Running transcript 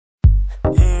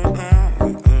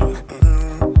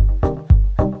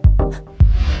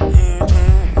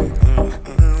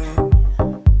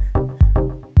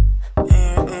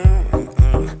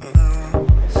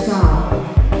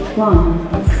1,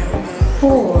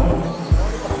 4,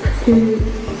 2,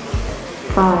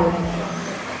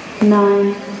 5,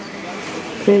 9,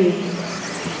 3,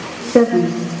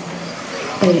 7,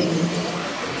 8,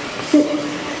 6.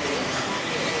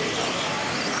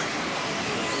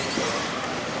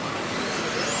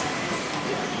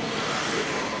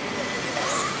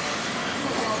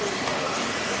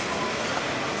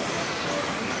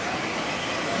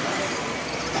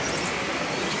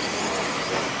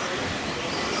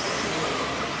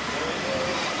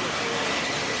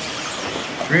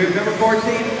 Group number 14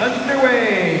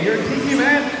 underway. Your team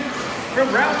event from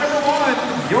round number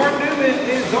 1. Jordan Newman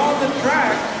is on the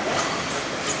track.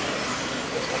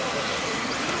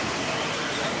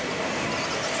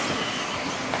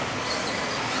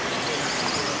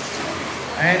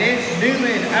 And it's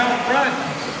Newman out front,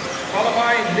 followed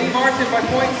by Lee Martin by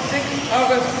 0.6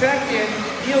 of a second.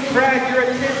 Neil Craig, you're a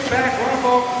 10th back.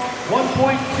 Ruffle,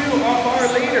 1.2 off our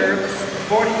leader.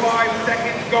 45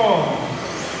 seconds gone.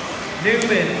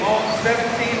 Newman on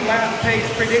 17 lap pace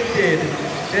predicted.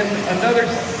 Then another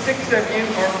 6 of you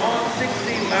are on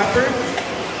 16 lappers.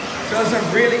 So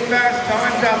some really fast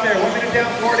times out there. 1 minute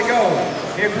down, 4 to go.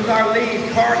 Here comes our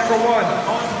lead, car number 1,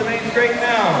 onto the main straight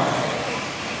now.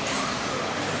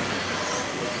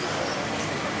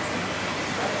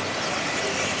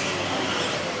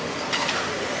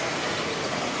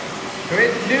 So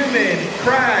it's Newman,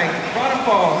 Craig,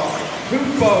 Roddenfall,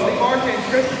 Hoopo, Lee Martin,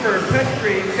 Christopher,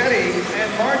 Petri, Ketty,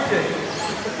 and Martin.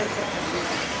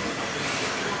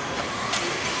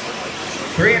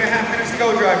 3.5 minutes to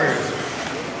go, drivers.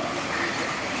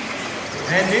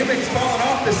 And Newman's falling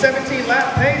off the 17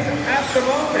 lap pace at the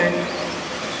moment.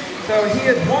 So he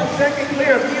is 1 second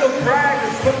clear of Neil Craig,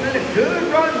 who's putting in a good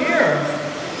run here.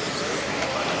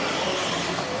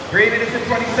 3 minutes and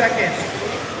 20 seconds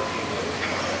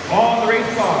on the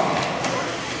race clock.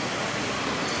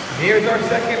 Here's our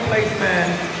second place man,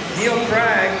 Neil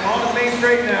Craig, on the main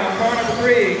straight now, car number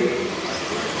 3.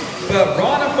 But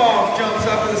Roddenfall jumps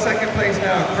up in the second place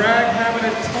now. Craig having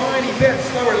a tiny bit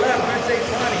slower lap, I'd say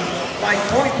tiny, like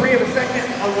 0.3 of a second,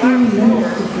 a lap slower,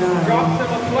 drops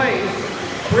him a place.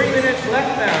 3 minutes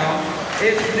left now.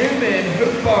 It's Newman,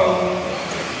 Hoopo.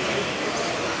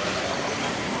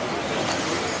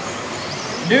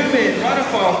 Newman,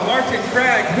 Roddenfall, Martin,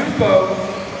 Craig, Hoopo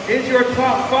is your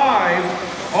top 5.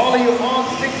 All of you on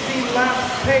 16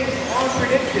 laps pace on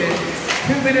predicted,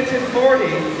 2 minutes and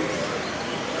 40.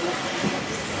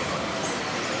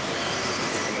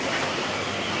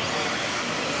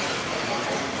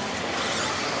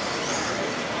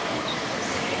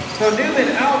 So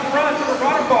Newman out front for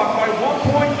Roddenbach by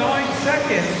 1.9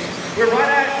 seconds. We're right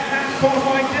at half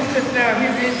qualifying distance now.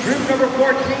 He's in group number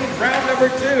 14, round number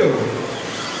 2.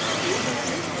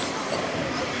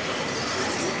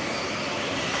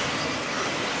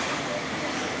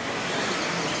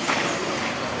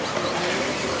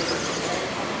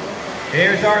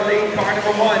 Here's our lead, car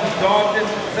number 1, dodged in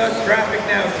the traffic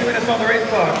now. 2 minutes on the race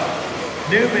clock.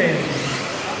 Newman,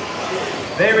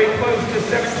 very close to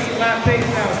 17 lap pace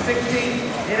now. 16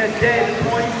 in a dead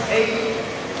 0.8.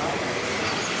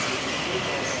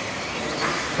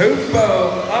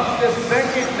 Hoopo up to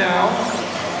second now.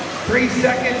 3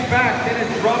 seconds back. Then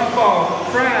it's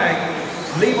Roddenfall, Craig,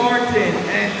 Lee Martin,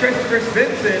 and Christopher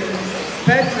Svensson,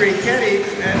 Petri, Ketty,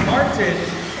 and Martin.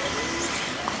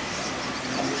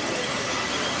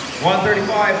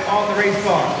 1:35 on the race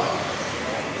clock.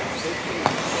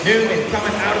 Newman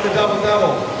coming out of the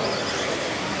double-double.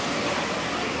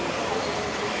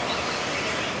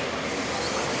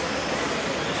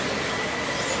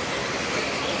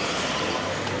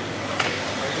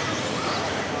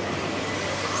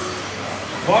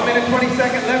 One minute,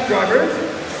 20-second left, drivers.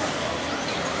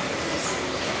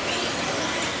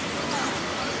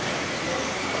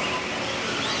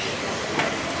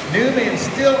 Newman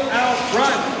still out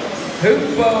front.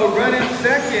 Hoopo running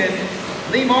second.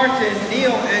 Lee Martin,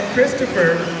 Neil, and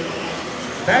Christopher.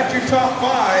 That's your top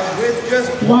 5 with just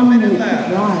 1 minute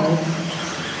left.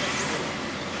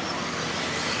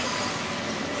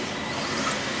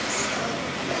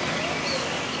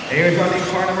 Here's our lead,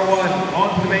 car number 1,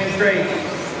 onto the main straight.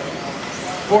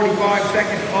 45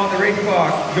 seconds on the race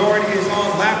clock. Jordan is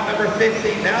on lap number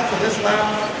 15 now, so this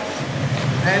lap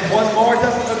and one more.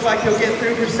 Doesn't look like he'll get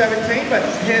through for 17, but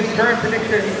his current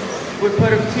prediction would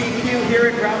put him TQ here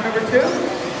in round number 2.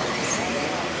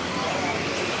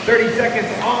 30 seconds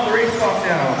on the race clock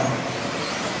now.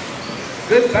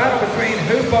 Good battle between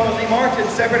Hupo and Lee Martin,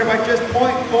 separated by just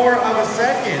 0.4 of a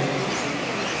second.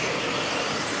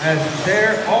 As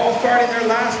they're all starting their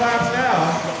last laps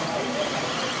now.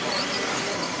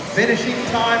 Finishing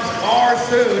times are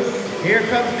soon. Here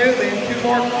comes Newman, 2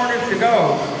 more corners to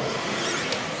go.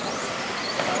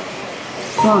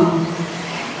 1,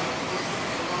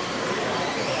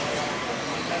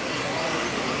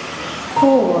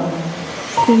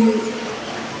 4, 2,